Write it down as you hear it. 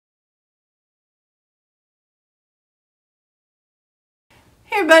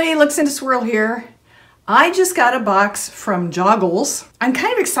Hey everybody, Luxinda Swirl here. I just got a box from Joggles. I'm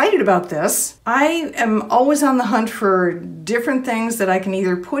kind of excited about this. I am always on the hunt for different things that I can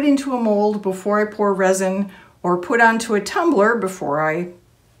either put into a mold before I pour resin or put onto a tumbler before I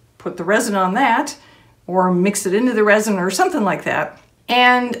put the resin on that or mix it into the resin or something like that.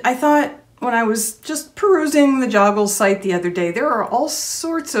 And I thought when I was just perusing the Joggles site the other day, there are all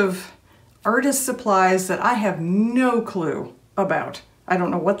sorts of artist supplies that I have no clue about. I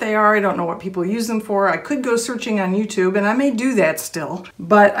don't know what they are. I don't know what people use them for. I could go searching on YouTube, and I may do that still.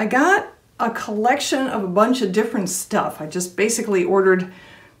 But I got a collection of a bunch of different stuff. I just basically ordered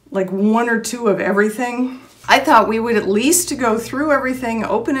like one or two of everything. I thought we would at least go through everything,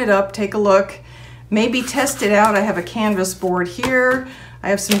 open it up, take a look, maybe test it out. I have a canvas board here. I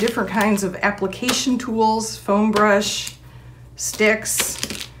have some different kinds of application tools, foam brush,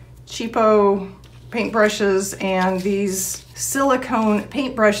 sticks, cheapo paintbrushes, and these silicone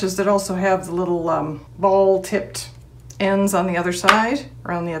paintbrushes that also have the little ball-tipped ends on the other side,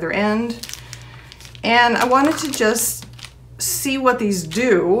 or on the other end. And I wanted to just see what these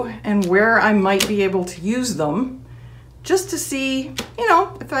do and where I might be able to use them, just to see, you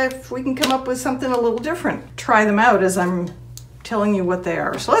know, if we can come up with something a little different. Try them out as I'm telling you what they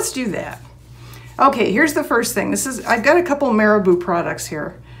are. So let's do that. Okay, here's the first thing. I've got a couple Marabou products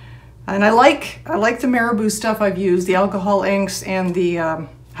here. And I like the Marabou stuff I've used, the alcohol inks and the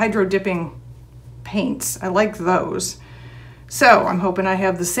hydro dipping paints. I like those. So I'm hoping I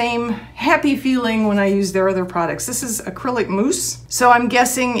have the same happy feeling when I use their other products. This is acrylic mousse. So I'm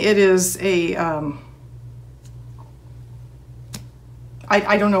guessing it is a,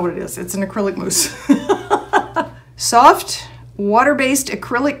 I don't know what it is. It's an acrylic mousse. Soft, water-based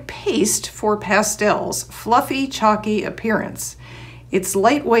acrylic paste for pastels, fluffy, chalky appearance. Its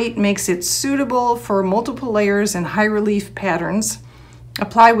lightweight makes it suitable for multiple layers and high relief patterns.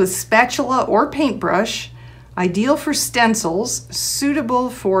 Apply with spatula or paintbrush. Ideal for stencils. Suitable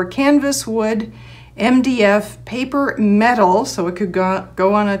for canvas, wood, MDF, paper, metal, so it could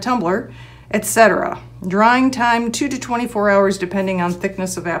go on a tumbler, etc. Drying time 2 to 24 hours depending on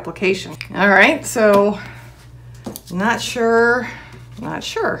thickness of application. All right, so not sure.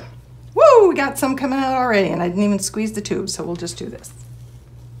 Woo, we got some coming out already, and I didn't even squeeze the tube, so we'll just do this.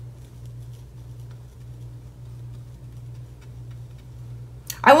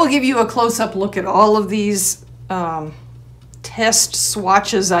 I will give you a close-up look at all of these test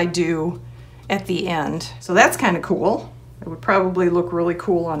swatches I do at the end. So that's kind of cool. It would probably look really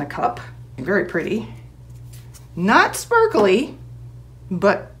cool on a cup. Very pretty. Not sparkly,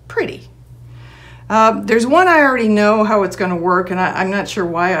 but pretty. There's one I already know how it's going to work, and I'm not sure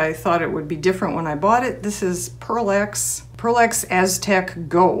why I thought it would be different when I bought it. This is Pearl-Ex Aztec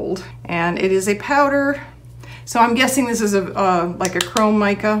Gold, and it is a powder. So I'm guessing this is like a chrome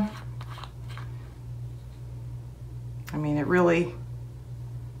mica. I mean, it really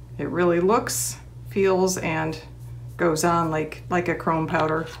looks, feels, and goes on like a chrome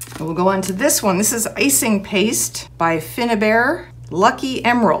powder. And we'll go on to this one. This is Icing Paste by Finnabair Lucky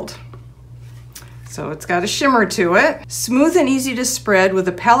Emerald. So it's got a shimmer to it. Smooth and easy to spread with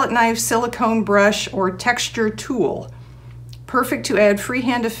a palette knife, silicone brush, or texture tool. Perfect to add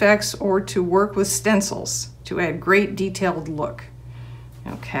freehand effects or to work with stencils to add great detailed look.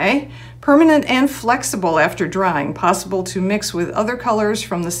 Okay, permanent and flexible after drying, possible to mix with other colors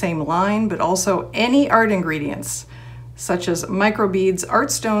from the same line, but also any art ingredients, such as microbeads,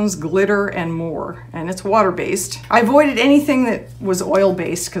 art stones, glitter, and more. And it's water-based. I avoided anything that was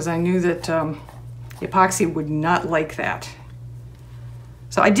oil-based because I knew that epoxy would not like that.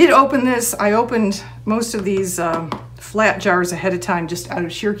 So I did open this. I opened most of these flat jars ahead of time just out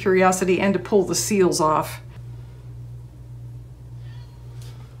of sheer curiosity and to pull the seals off.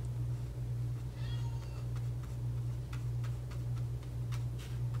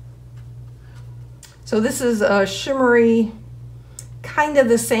 So this is a shimmery, kind of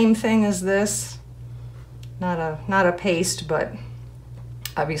the same thing as this. Not a paste, but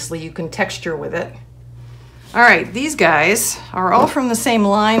obviously you can texture with it. All right, these guys are all from the same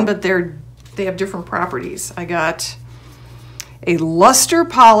line, but they have different properties. I got a luster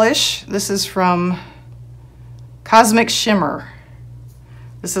polish. This is from Cosmic Shimmer.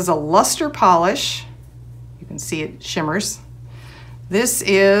 This is a luster polish. You can see it shimmers. This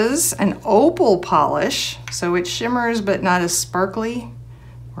is an opal polish, so it shimmers but not as sparkly,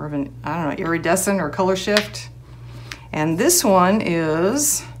 more of an, I don't know, iridescent or color shift. And this one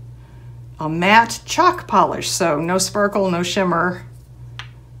is a matte chalk polish, so no sparkle, no shimmer,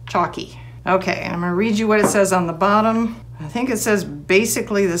 chalky. Okay, I'm gonna read you what it says on the bottom. I think it says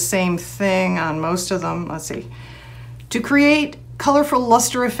basically the same thing on most of them. Let's see. To create colorful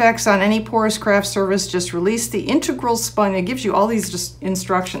luster effects on any porous craft surface. Just release the integral sponge. It gives you all these just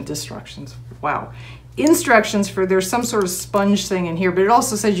instructions. Wow. Instructions for, there's some sort of sponge thing in here, but it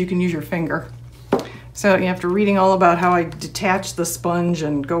also says you can use your finger. So after reading all about how I detach the sponge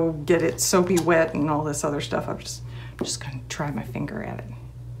and go get it soapy wet and all this other stuff, I'm just gonna try my finger at it.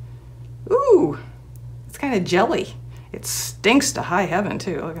 Ooh, it's kind of jelly. It stinks to high heaven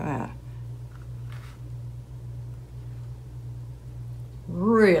too, look at that.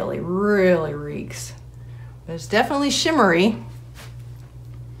 Really, really reeks. It's definitely shimmery.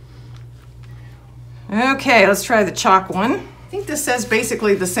 Okay, let's try the chalk one. I think this says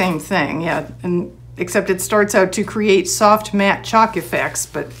basically the same thing, yeah, and except it starts out to create soft matte chalk effects,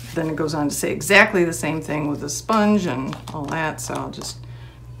 but then it goes on to say exactly the same thing with the sponge and all that, so I'll just...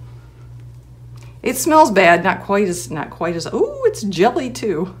 It smells bad, not quite as, ooh, it's jelly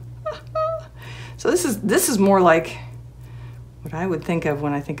too. So this is more like what I would think of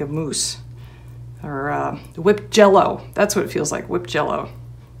when I think of mousse, or whipped jello. That's what it feels like, whipped jello.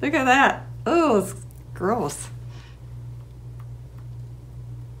 Look at that, oh, it's gross.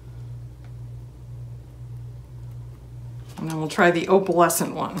 And then we'll try the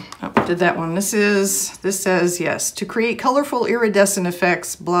opalescent one. Oh, did that one. This says, yes, to create colorful iridescent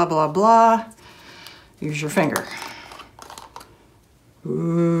effects, blah, blah, blah. Use your finger.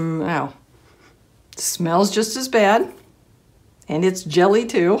 Ooh, ow. Smells just as bad. And it's jelly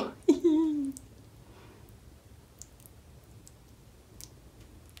too.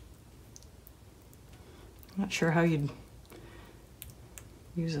 Not sure how you'd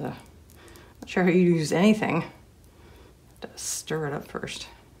use not sure how you'd use anything. To stir it up first.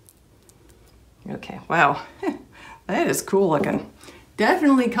 Okay, wow, that is cool looking.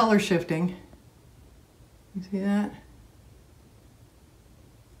 Definitely color shifting. You see that?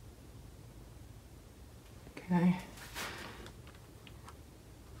 Okay.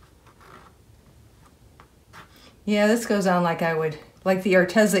 Yeah, this goes on like I would, like the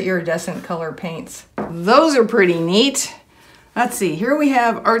Arteza iridescent color paints. Those are pretty neat. Let's see, here we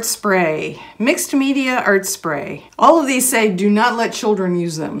have art spray, mixed media art spray. All of these say do not let children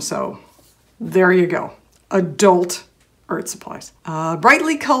use them, so there you go. Adult art supplies.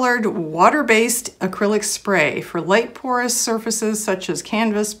 Brightly colored water-based acrylic spray for light porous surfaces such as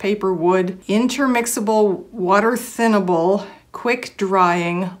canvas, paper, wood. Intermixable, water thinnable, quick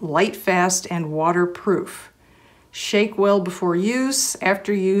drying, light fast, and waterproof. Shake well before use.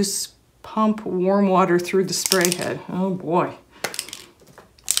 After use, pump warm water through the spray head. Oh boy.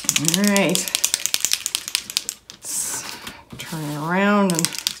 All right. Let's turn it around and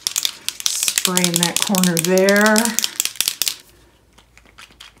spray in that corner there.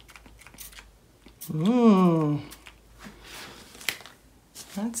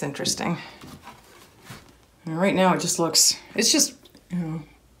 That's interesting. And right now it just looks, it's just, you know,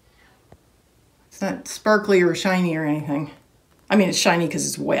 it's not sparkly or shiny or anything. I mean, it's shiny because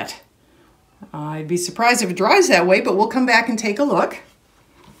it's wet. I'd be surprised if it dries that way, but we'll come back and take a look.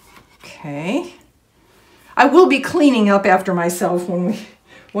 Okay. I will be cleaning up after myself when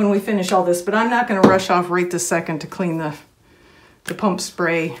we finish all this, but I'm not going to rush off right this second to clean the pump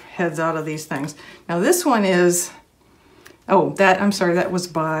spray heads out of these things. Now this one is, oh, I'm sorry, that was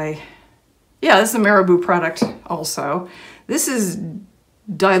by, yeah, this is a Marabou product also. This is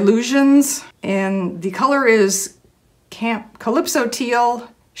Dilutions, and the color is Calypso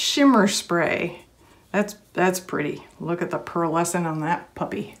Teal Shimmer Spray. That's pretty. Look at the pearlescent on that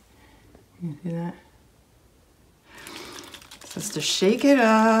puppy. You see that? Just to shake it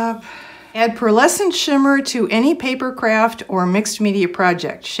up. Add pearlescent shimmer to any paper craft or mixed media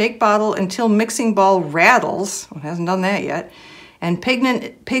project. Shake bottle until mixing ball rattles. Well, it hasn't done that yet. And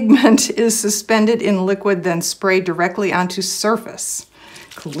pigment is suspended in liquid, then spray directly onto surface.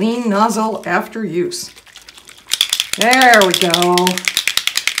 Clean nozzle after use. There we go.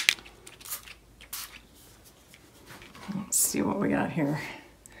 Let's see what we got here.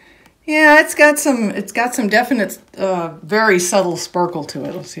 Yeah, it's got some definite, very subtle sparkle to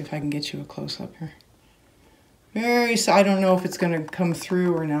it. Let's see if I can get you a close-up here. I don't know if it's going to come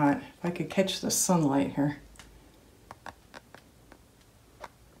through or not. If I could catch the sunlight here.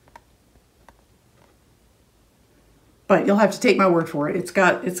 But you'll have to take my word for it. It's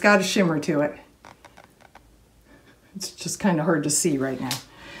got a shimmer to it. It's just kind of hard to see right now.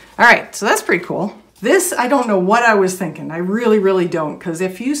 All right, so that's pretty cool. This, I don't know what I was thinking. I really, really don't. Because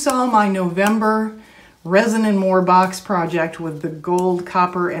if you saw my November Resin and More box project with the gold,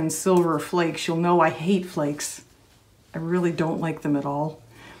 copper, and silver flakes, you'll know I hate flakes. I really don't like them at all.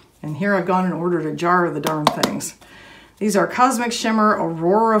 And here I've gone and ordered a jar of the darn things. These are Cosmic Shimmer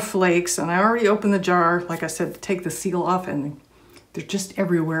Aurora Flakes, and I already opened the jar, like I said, to take the seal off, and They're just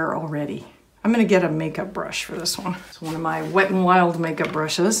everywhere already. I'm gonna get a makeup brush for this one. It's one of my Wet n Wild makeup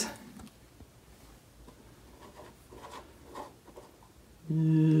brushes.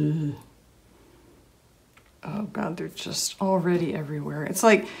 Oh God, they're just already everywhere. It's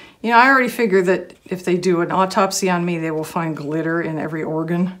like, you know, I already figure that if they do an autopsy on me, they will find glitter in every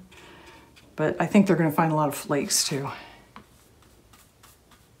organ. But I think they're gonna find a lot of flakes too.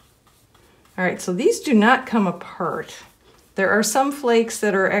 All right, so these do not come apart. There are some flakes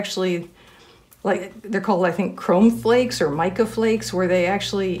that are actually, like, they're called, I think, chrome flakes or mica flakes, where they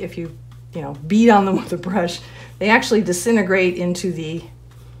actually, if you beat on them with a brush, they actually disintegrate into the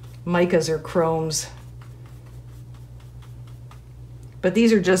micas or chromes. But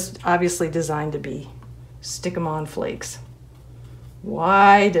these are just obviously designed to be stick-em-on flakes.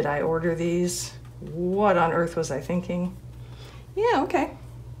 Why did I order these? What on earth was I thinking? Yeah, okay.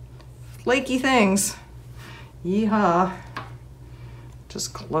 Flaky things. Yeehaw.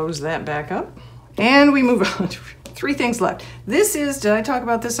 Just close that back up. And we move on. 3 things left. This is, did I talk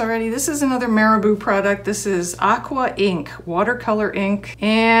about this already? This is another Marabou product. This is Aqua Ink, watercolor ink.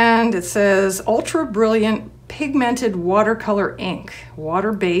 And it says Ultra Brilliant Pigmented Watercolor Ink,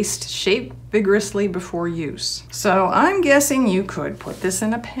 water-based, shape vigorously before use. So I'm guessing you could put this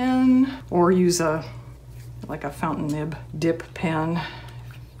in a pen or use like a fountain nib dip pen.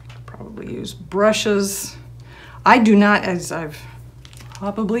 Probably use brushes. I do not, as I've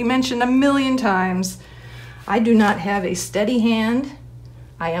probably mentioned a million times, I do not have a steady hand.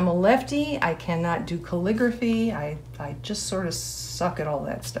 I am a lefty. I cannot do calligraphy. I just sort of suck at all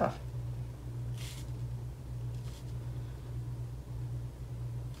that stuff.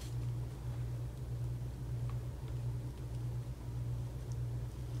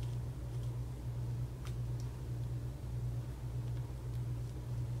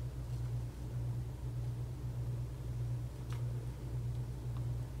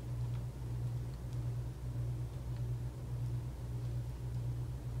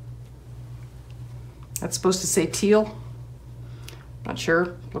 That's supposed to say teal. Not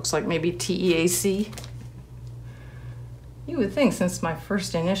sure. Looks like maybe T-E-A-C. You would think since my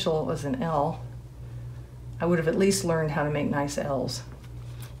first initial was an L, I would have at least learned how to make nice L's.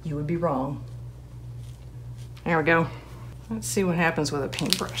 You would be wrong. There we go. Let's see what happens with a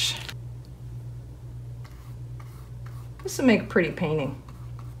paintbrush. This will make a pretty painting.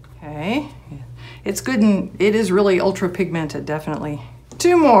 Okay. It's good and it is really ultra pigmented, definitely.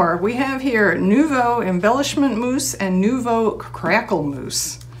 2 more. We have here Nouveau Embellishment Mousse and Nouveau Crackle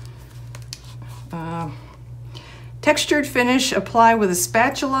Mousse. Textured finish, apply with a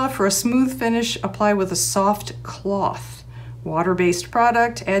spatula. For a smooth finish, apply with a soft cloth. Water-based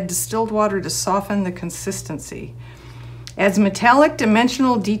product, add distilled water to soften the consistency. Adds metallic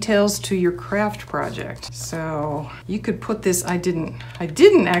dimensional details to your craft project. So you could put this, I didn't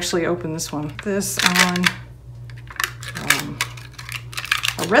actually open this one. This on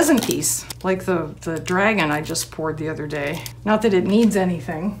a resin piece, like the dragon I just poured the other day. Not that it needs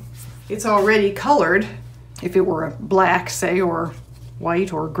anything. It's already colored. If it were a black, say, or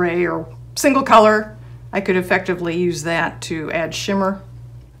white or gray or single color, I could effectively use that to add shimmer.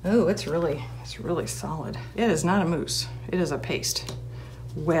 Oh, it's really solid. It is not a mousse, it is a paste.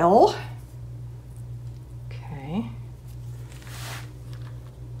 Well, okay.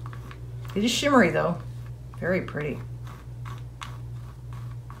 It is shimmery though, very pretty.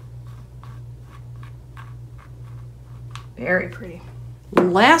 Very pretty.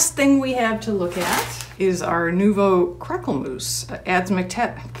 Last thing we have to look at is our Nouveau Crackle Mousse. Adds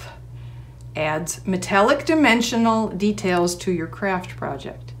metallic dimensional details to your craft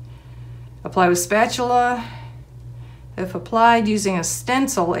project. Apply with spatula. If applied using a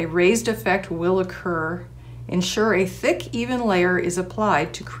stencil, a raised effect will occur. Ensure a thick, even layer is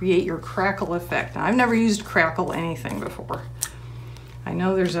applied to create your crackle effect. Now, I've never used crackle anything before. I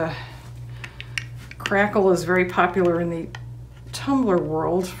know there's a crackle is very popular in the tumbler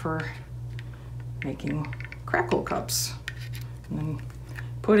world for making crackle cups and then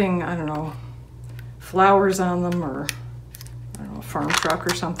putting, I don't know, flowers on them, or I don't know, a farm truck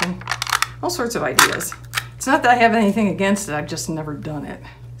or something. All sorts of ideas. It's not that I have anything against it, I've just never done it.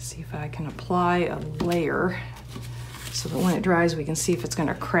 See if I can apply a layer so that when it dries we can see if it's going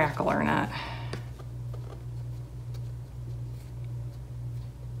to crackle or not.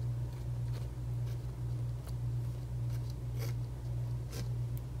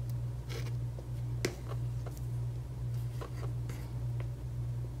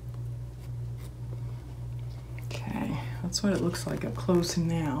 That's what it looks like up close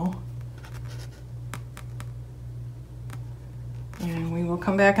now. And we will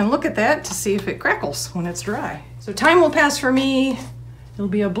come back and look at that to see if it crackles when it's dry. So time will pass for me. It'll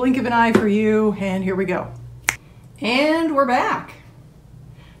be a blink of an eye for you, and here we go. And we're back.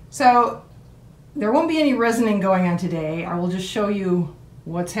 So there won't be any resining going on today. I will just show you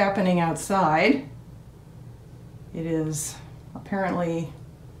what's happening outside. It is apparently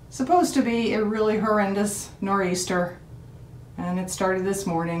supposed to be a really horrendous nor'easter, and it started this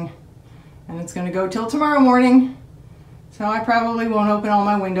morning, and it's going to go till tomorrow morning. So I probably won't open all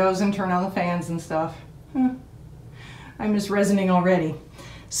my windows and turn on the fans and stuff. I miss resining already.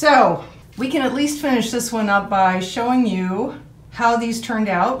 So we can at least finish this one up by showing you how these turned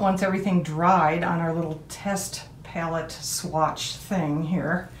out once everything dried on our little test palette swatch thing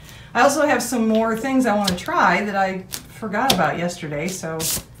here. I also have some more things I want to try that I forgot about yesterday, so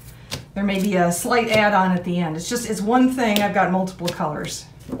there may be a slight add-on at the end. It's one thing. I've got multiple colors,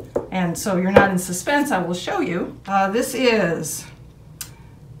 and so you're not in suspense. I will show you. This is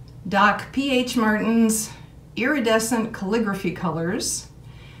Doc P.H. Martin's Iridescent Calligraphy Colors.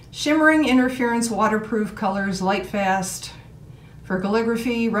 Shimmering interference waterproof colors, light fast. For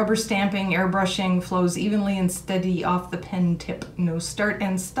calligraphy, rubber stamping, airbrushing, flows evenly and steady off the pen tip. No start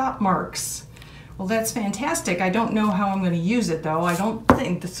and stop marks. Well, that's fantastic. I don't know how I'm going to use it though. I don't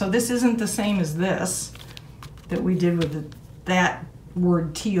think, so this isn't the same as this that we did with that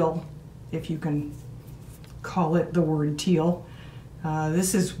word teal, if you can call it the word teal.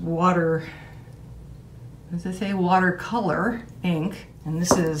 This is water, as I say, watercolor ink. And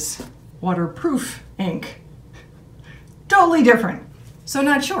this is waterproof ink. Totally different. So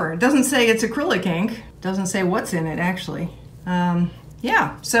not sure. It doesn't say it's acrylic ink. It doesn't say what's in it actually.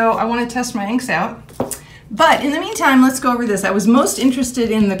 Yeah, so I want to test my inks out. But in the meantime, let's go over this. I was most interested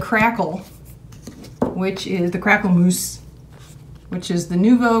in the Crackle, which is the Crackle Mousse, which is the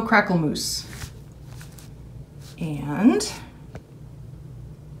Nouveau Crackle Mousse. And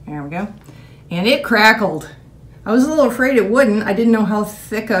there we go. And it crackled. I was a little afraid it wouldn't. I didn't know how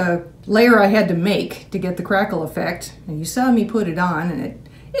thick a layer I had to make to get the crackle effect. And you saw me put it on and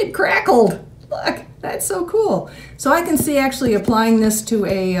it crackled. Look, that's so cool. So I can see actually applying this to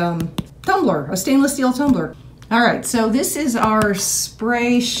a tumbler, a stainless steel tumbler. All right, so this is our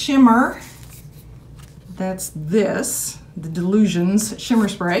spray shimmer. That's this, the Delusions shimmer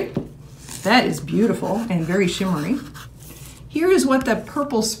spray. That is beautiful and very shimmery. Here is what the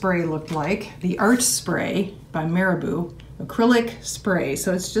purple spray looked like, the Art Spray by Marabou, acrylic spray.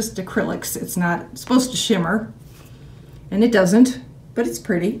 So it's just acrylics. It's not supposed to shimmer, and it doesn't, but it's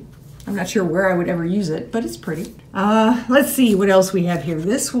pretty. I'm not sure where I would ever use it, but it's pretty. Let's see what else we have here.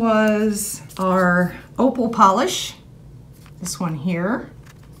 This was our opal polish, this one here.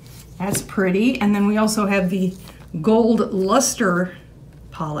 That's pretty. And then we also have the gold luster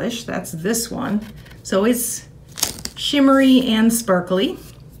polish. That's this one. So it's shimmery and sparkly.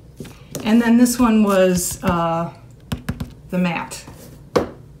 And then this one was the matte.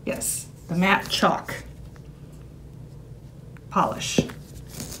 Yes, the matte chalk polish.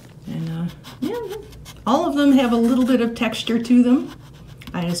 And yeah, all of them have a little bit of texture to them.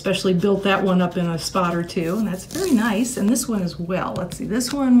 I especially built that one up in a spot or two, and that's very nice. And this one as well. Let's see,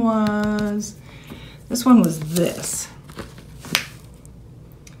 this one was this.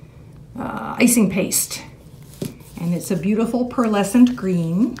 Icing paste. And it's a beautiful pearlescent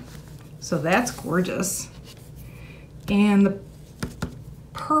green. So that's gorgeous. And the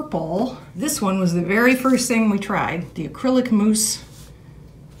purple, this one was the very first thing we tried, the acrylic mousse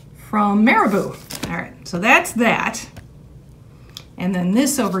from Marabou. All right, so that's that. And then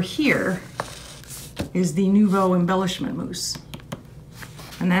this over here is the Nouveau embellishment mousse.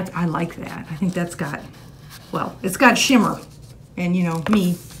 And that, I like that. I think that's got, well, it's got shimmer. And you know,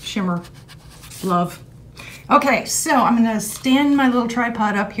 me, shimmer, love. Okay, so I'm gonna stand my little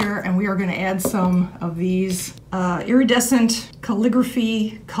tripod up here and we are gonna add some of these iridescent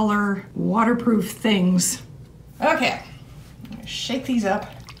calligraphy color waterproof things. Okay, I'm gonna shake these up.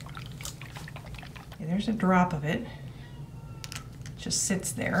 Okay, there's a drop of it. It just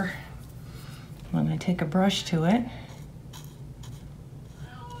sits there. When I take a brush to it,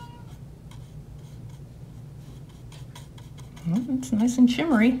 it's nice and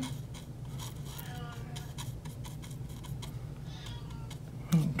shimmery.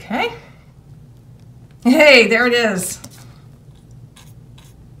 Okay. Hey, there it is.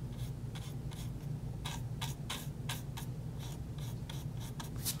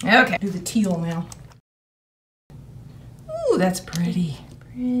 Okay, do the teal now. Ooh, that's pretty.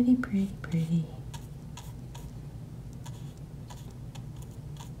 Pretty, pretty, pretty.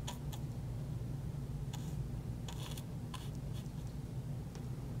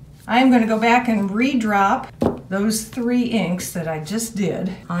 I'm going to go back and redrop those 3 inks that I just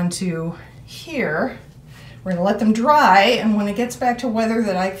did onto here. We're gonna let them dry, and when it gets back to weather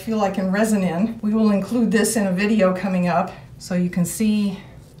that I feel I can resin in, we will include this in a video coming up so you can see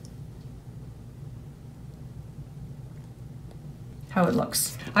how it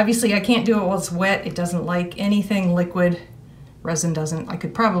looks. Obviously I can't do it while it's wet. It doesn't like anything liquid. Resin doesn't. I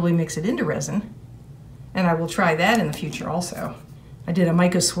could probably mix it into resin, and I will try that in the future also. I did a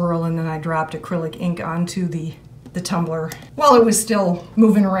mica swirl and then I dropped acrylic ink onto the tumbler while it was still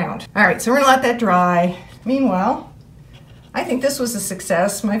moving around. All right, so we're gonna let that dry. Meanwhile, I think this was a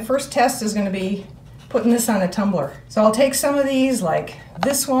success. My first test is gonna be putting this on a tumbler. So I'll take some of these, like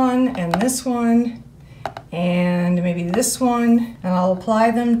this one and maybe this one, and I'll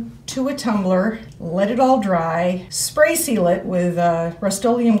apply them to a tumbler, let it all dry, spray seal it with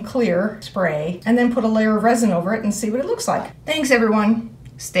Rust-Oleum Clear spray, and then put a layer of resin over it and see what it looks like. Thanks everyone.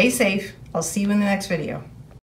 Stay safe. I'll see you in the next video.